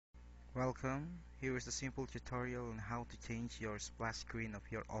Welcome. Here is a simple tutorial on how to change your splash screen of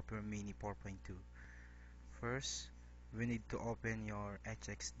your Opera Mini 4.2. First, we need to open your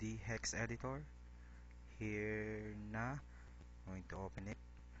HXD hex editor. Here na, going to open it.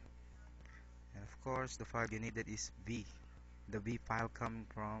 And of course, the file you needed is V. The V file coming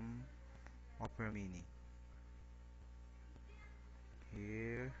from Opera Mini.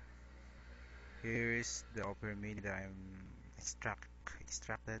 Here, here is the Opera Mini that I'm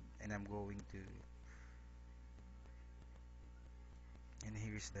extracted, and I'm going to. And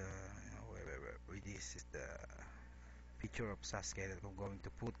here's the where this is the picture of Sasuke that I'm going to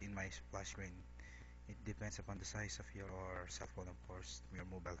put in my splash screen. It depends upon the size of your cell phone, of course, your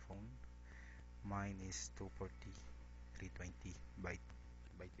mobile phone. Mine is 240, 320 by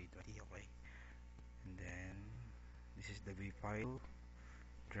 320, okay. And then this is the V file.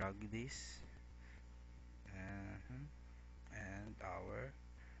 Drag this and our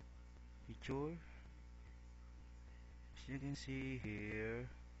picture. As you can see here,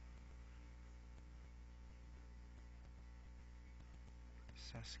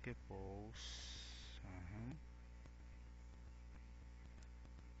 Sasuke pose.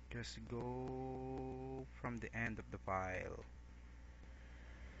 Just go from the end of the file.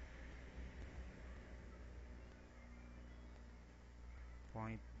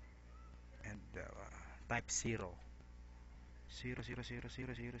 Point and type 0. 0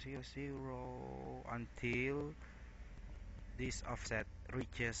 until this offset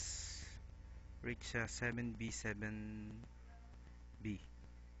reach 7B 7B.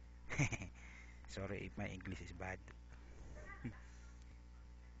 Sorry if my English is bad.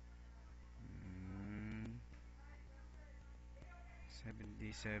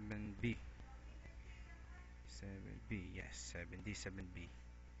 7D 7B 7B, yes, 7D 7B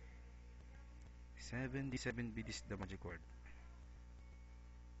 7D 7B. This is the magic word.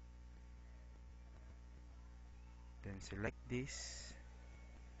 Then select this,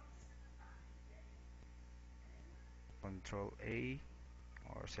 Control A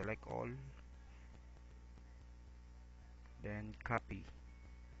or select all, then copy,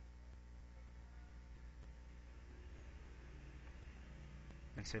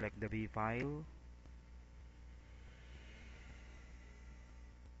 and select the V file,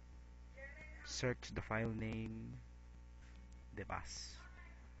 search the file name Debas.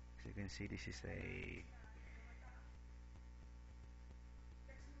 As you can see, this is a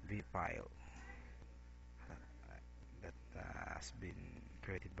V file that has been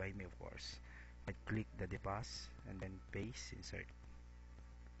created by me, of course. I click the Debas and then paste, insert.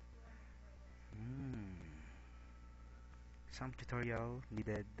 Some tutorial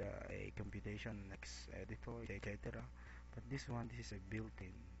needed a computation X editor, etc. But this is a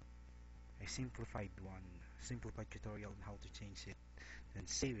built-in, a simplified tutorial on how to change it and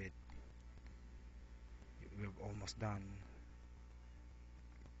save it. We're almost done.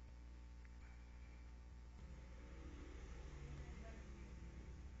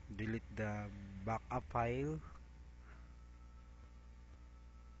 Delete the backup file.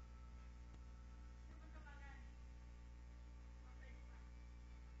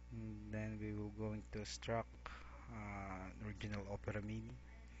 And then we will going to extract original Opera Mini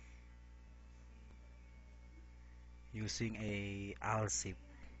using a ALZIP,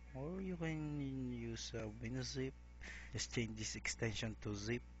 or you can use WinZip. Just change this extension to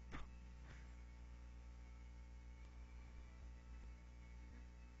zip.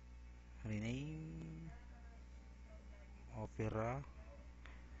 Rename Opera.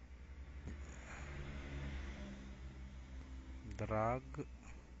 Drag.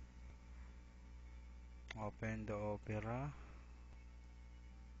 Open the Opera.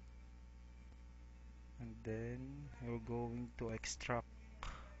 And then we're going to extract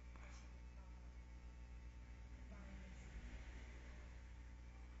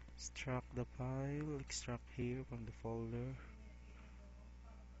the file, extract here from the folder.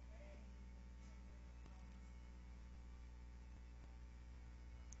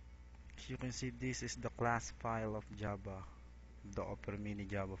 As you can see, this is the class file of Java, the Opera Mini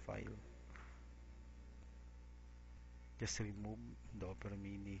Java file. Just remove the Opera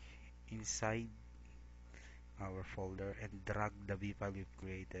Mini inside our folder and drag the V file we've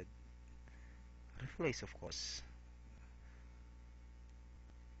created. Replace, of course.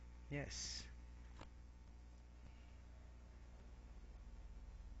 Yes.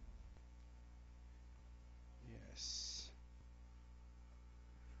 Yes.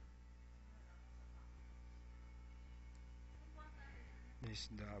 This is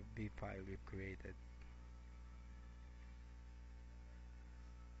the V file we created.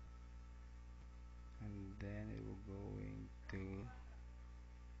 And then we will going to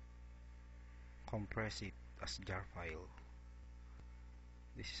compress it as jar file.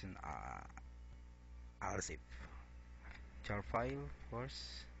 This is an ALZIP jar file, of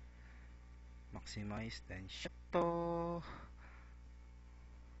course. Maximize, then shut to.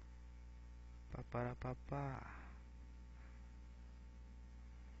 Papa.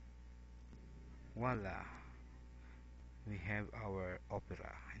 Voila, we have our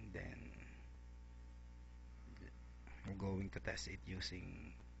opera, and then we're going to test it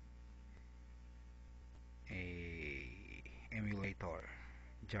using a emulator,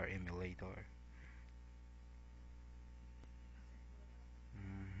 jar emulator.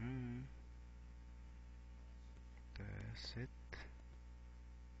 Test it,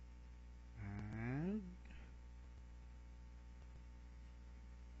 and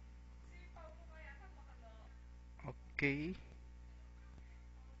okay.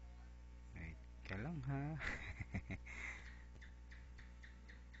 Wait ka lang ha.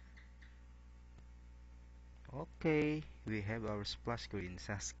 Okay, we have our splash screen,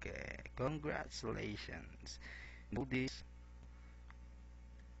 Sasuke. Congratulations. Do this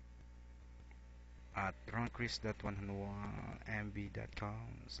at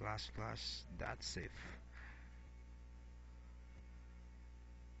ronchris.101mb.com//sif.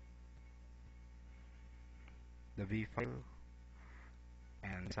 The V file,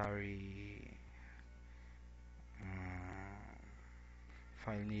 and sorry,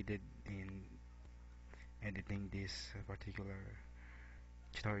 file needed in editing this particular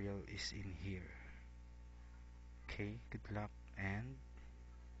tutorial is in here. Okay, good luck and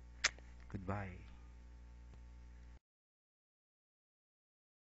goodbye.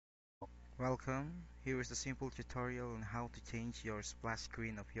 Welcome. Here is a simple tutorial on how to change your splash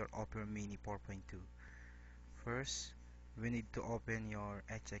screen of your Opera Mini 4.2. First, we need to open your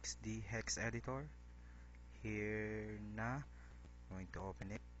HXD hex editor. Here na, going to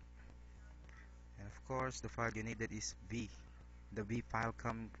open it. And of course, the file you needed is V. The V file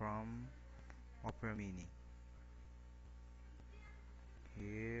comes from Opera Mini.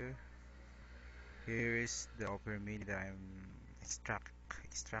 Here is the Opera Mini that I'm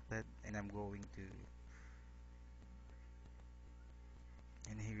extracted, and I'm going to.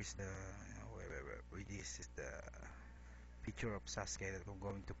 And here's the where this is the picture of Sasuke that I'm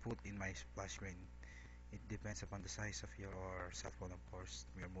going to put in my splash screen. It depends upon the size of your cell phone, of course,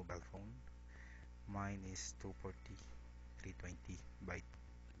 your mobile phone. Mine is 240 320 by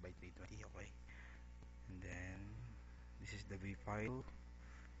 320. Okay, and then this is the V file.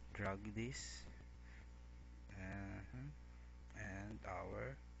 Drag this and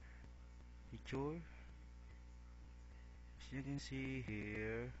our picture, as you can see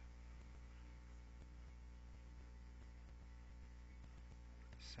here,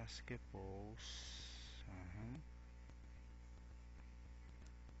 Sasuke pose.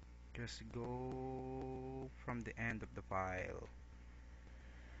 Just go from the end of the file,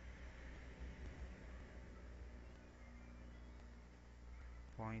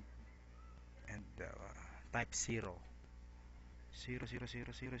 point, and type 0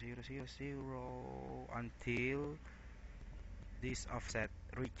 until this offset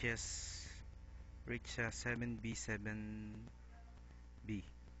reaches 7B 7B.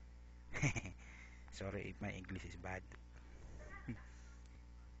 Sorry if my English is bad.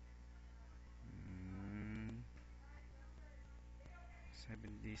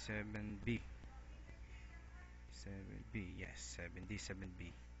 77B 7B, yes,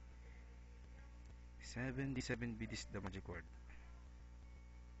 77B. 77B, this is the magic word.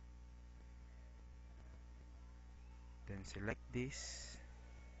 Then select this,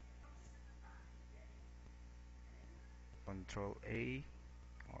 Control A,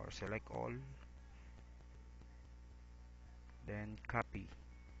 or select all, then copy,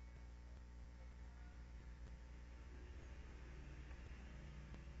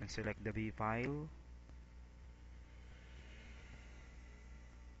 and select the V file,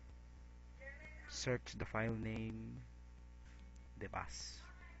 search the file name, Debas.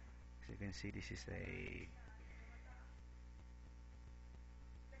 As you can see, this is a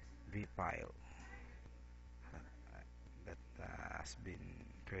V file that has been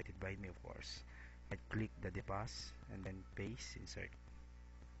created by me, of course. I click the Debas and then paste, insert.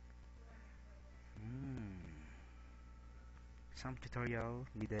 Some tutorial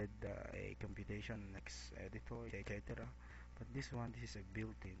needed a computation next editor, etc. But this is a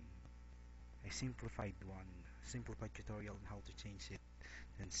built-in, a simplified tutorial on how to change it,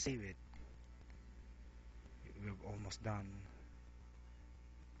 then save it. We're almost done.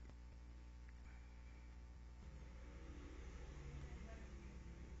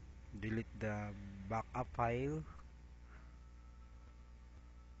 Delete the backup file.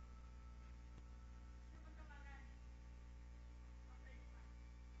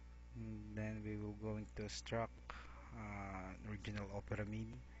 we will going to extract original Opera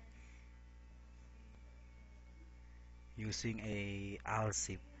Mini using a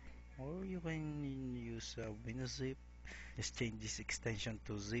ALZIP, or you can use a WinZip. Just change this extension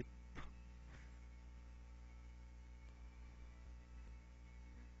to zip.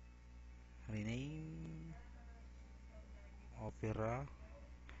 Rename Opera.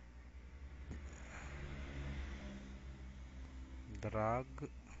 Drag.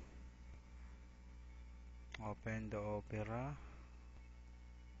 Open the Opera.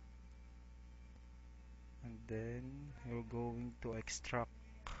 And then you're going to extract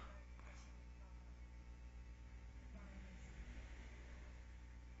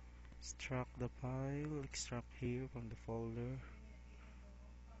the file, extract here from the folder.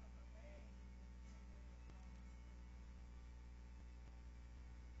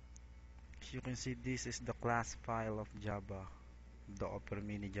 As you can see, this is the class file of Java, the Opera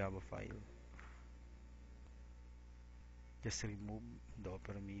Mini Java file. Just remove the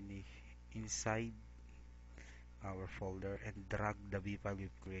Opera Mini inside our folder and drag the B file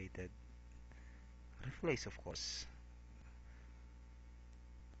we've created. Replace, of course.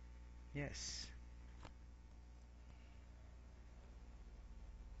 Yes.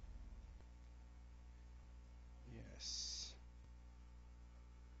 Yes.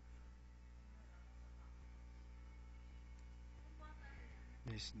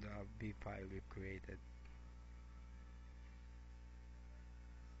 This is the B file we created.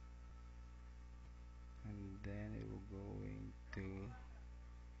 And then it will going to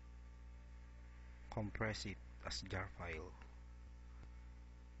compress it as jar file.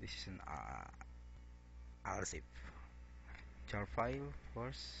 This is an ALZIP jar file, of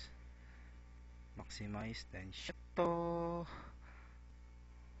course. Maximize, then shut to.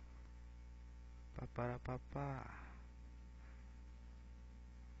 Papa.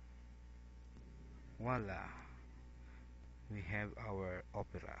 Voila. We have our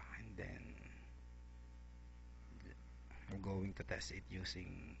Opera, and then we're going to test it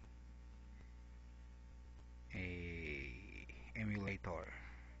using a emulator,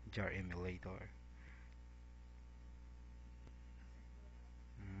 jar emulator.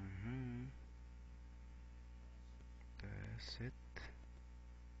 Test it.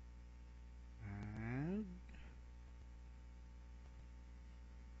 And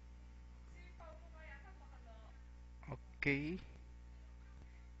okay.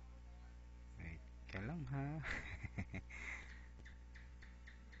 Wait ka lang ha.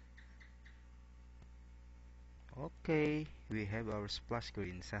 Okay, we have our splash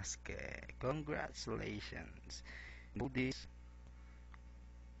screen, Sasuke. Congratulations. Do this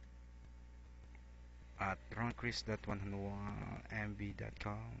at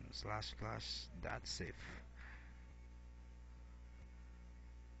ronchris.101mb.com//.sif.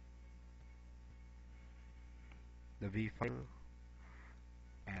 The V file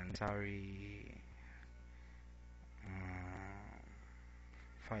and sorry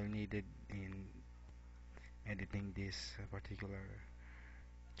file needed in editing this particular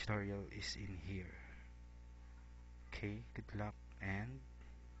tutorial is in here. Okay, good luck and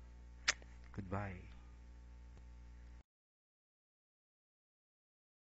goodbye.